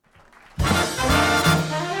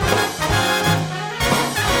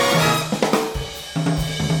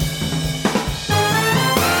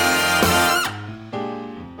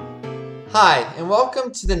Hi, and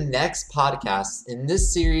welcome to the next podcast in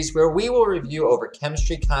this series where we will review over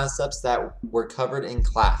chemistry concepts that were covered in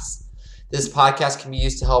class. This podcast can be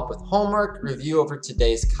used to help with homework, review over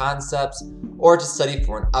today's concepts, or to study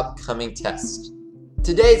for an upcoming test.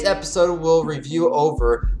 Today's episode will review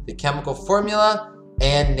over the chemical formula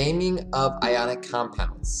and naming of ionic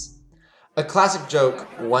compounds. A classic joke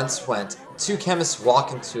once went, two chemists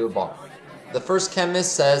walk into a bar. The first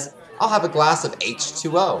chemist says, "I'll have a glass of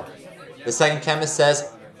H2O. The second chemist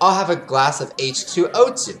says, "I'll have a glass of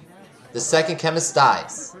H2O2. The second chemist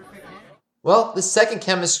dies. Well, the second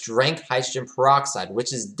chemist drank hydrogen peroxide,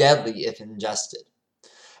 which is deadly if ingested.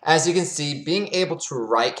 As you can see, being able to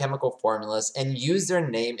write chemical formulas and use their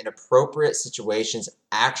name in appropriate situations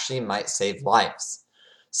actually might save lives.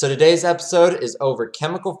 So today's episode is over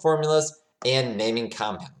chemical formulas and naming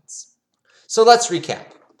compounds. So let's recap.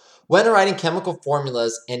 When writing chemical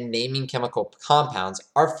formulas and naming chemical compounds,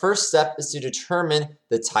 our first step is to determine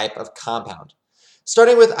the type of compound.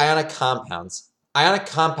 Starting with ionic compounds. Ionic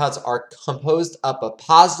compounds are composed up of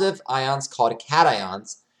positive ions called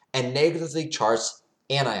cations and negatively charged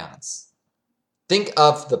anions. Think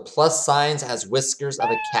of the plus signs as whiskers of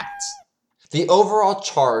a cat. The overall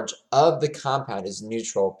charge of the compound is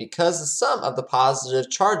neutral because the sum of the positive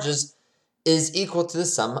charges is equal to the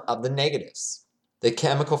sum of the negatives. The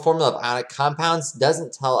chemical formula of ionic compounds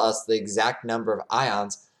doesn't tell us the exact number of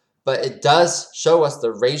ions, but it does show us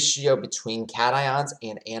the ratio between cations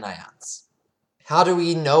and anions. How do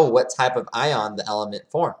we know what type of ion the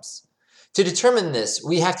element forms? To determine this,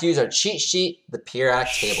 we have to use our cheat sheet, the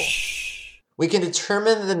periodic table. We can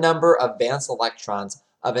determine the number of valence electrons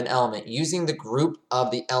of an element using the group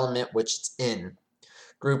of the element which it's in.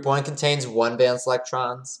 Group 1 contains 1 valence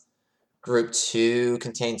electrons. Group 2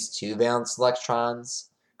 contains 2 valence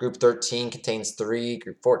electrons. Group 13 contains 3.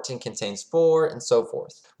 Group 14 contains 4, and so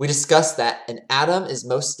forth. We discussed that an atom is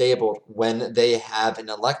most stable when they have an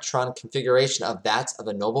electron configuration of that of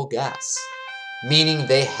a noble gas, meaning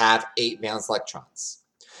they have 8 valence electrons.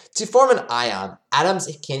 To form an ion, atoms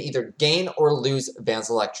can either gain or lose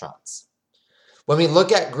valence electrons. When we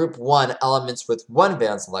look at group 1 elements with 1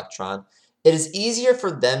 valence electron, it is easier for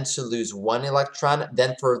them to lose 1 electron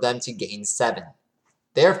than for them to gain 7.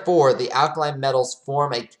 Therefore, the alkali metals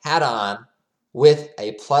form a cation with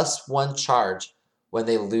a +1 charge when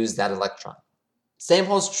they lose that electron. Same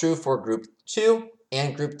holds true for group 2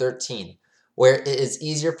 and group 13, where it is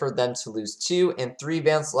easier for them to lose 2 and 3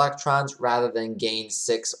 valence electrons rather than gain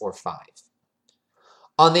 6 or 5.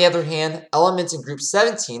 On the other hand, elements in group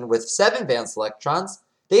 17 with 7 valence electrons,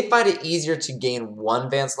 they find it easier to gain 1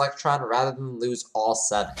 valence electron rather than lose all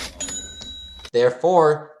 7.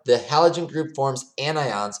 Therefore, the halogen group forms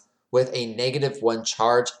anions with a -1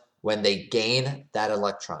 charge when they gain that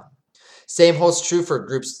electron. Same holds true for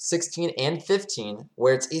groups 16 and 15,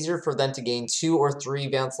 where it's easier for them to gain 2 or 3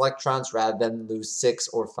 valence electrons rather than lose 6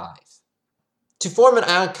 or 5. To form an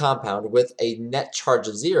ion compound with a net charge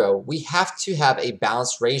of 0, we have to have a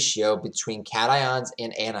balanced ratio between cations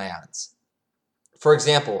and anions. For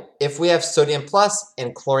example, if we have sodium plus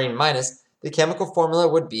and chlorine minus, the chemical formula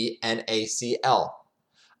would be NaCl.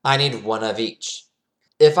 I need 1 of each.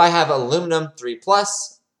 If I have aluminum 3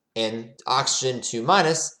 plus and oxygen 2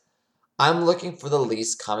 minus, I'm looking for the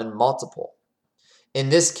least common multiple. In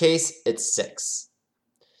this case, it's 6.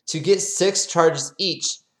 To get 6 charges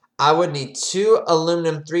each, I would need 2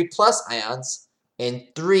 aluminum 3 plus ions and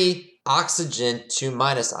 3 oxygen 2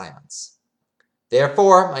 minus ions.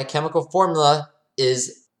 Therefore, my chemical formula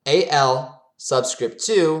is Al subscript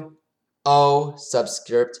 2, O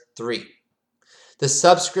subscript 3. The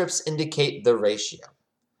subscripts indicate the ratio.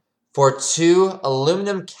 For 2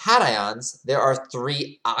 aluminum cations, there are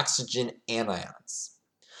 3 oxygen anions.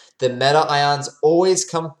 The metal ions always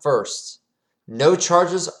come first. No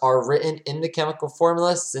charges are written in the chemical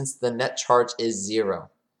formula since the net charge is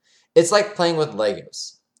 0. It's like playing with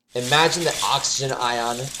Legos. Imagine the oxygen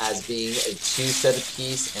ion as being a 2-stud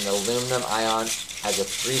piece and the aluminum ion as a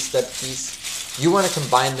 3-stud piece. You want to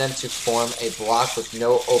combine them to form a block with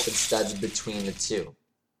no open studs between the two.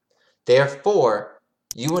 Therefore,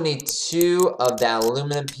 you will need 2 of that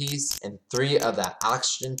aluminum piece and 3 of that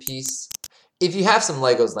oxygen piece. If you have some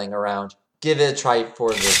Legos laying around, give it a try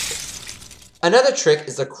for this trick. Another trick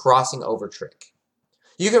is the crossing over trick.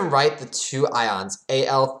 You can write the 2 ions,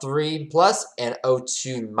 Al3 plus and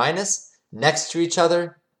O2 minus, next to each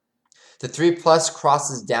other. The 3 plus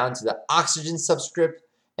crosses down to the oxygen subscript,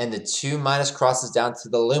 and the 2 minus crosses down to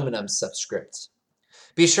the aluminum subscript.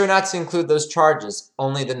 Be sure not to include those charges,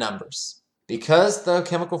 only the numbers. Because the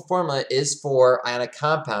chemical formula is for ionic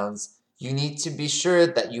compounds, you need to be sure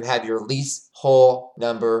that you have your least whole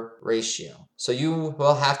number ratio. So you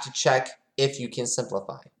will have to check if you can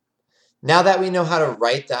simplify. Now that we know how to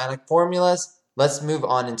write the ionic formulas, let's move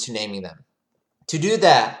on into naming them. To do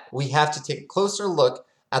that, we have to take a closer look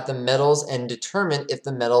at the metals and determine if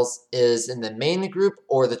the metals is in the main group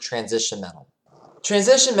or the transition metal.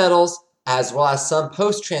 Transition metals, as well as some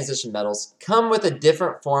post-transition metals, come with a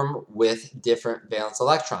different form with different valence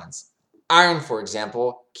electrons. Iron, for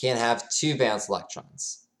example, can have 2 valence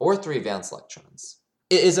electrons or 3 valence electrons.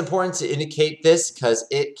 It is important to indicate this because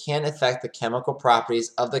it can affect the chemical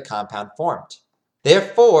properties of the compound formed.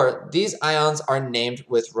 Therefore, these ions are named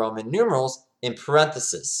with Roman numerals in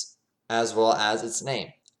parentheses, as well as its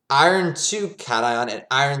name. Iron 2 cation and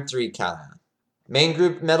iron 3 cation. Main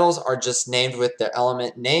group metals are just named with their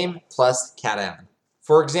element name plus cation.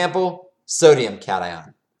 For example, sodium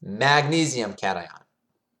cation, magnesium cation.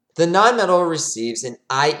 The nonmetal receives an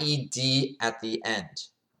IED at the end.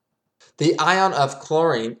 The ion of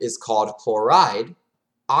chlorine is called chloride.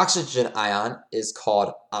 Oxygen ion is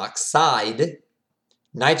called oxide.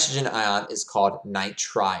 Nitrogen ion is called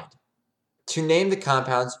nitride. To name the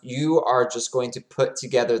compounds, you are just going to put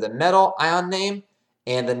together the metal ion name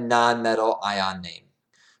and the nonmetal ion name.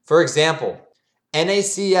 For example,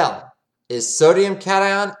 NaCl is sodium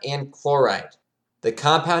cation and chloride. The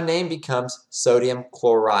compound name becomes sodium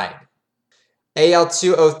chloride.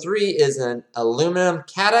 Al2O3 is an aluminum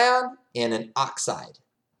cation and an oxide.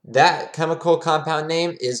 That chemical compound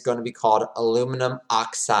name is going to be called aluminum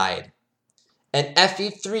oxide. And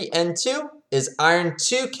Fe3N2 is iron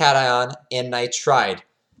 2 cation and nitride.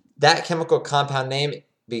 That chemical compound name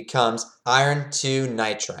becomes iron 2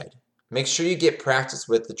 nitride. Make sure you get practice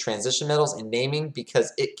with the transition metals and naming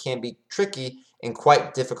because it can be tricky and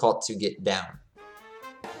quite difficult to get down.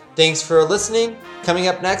 Thanks for listening. Coming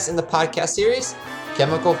up next in the podcast series,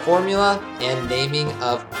 chemical formula and naming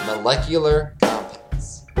of molecular compounds.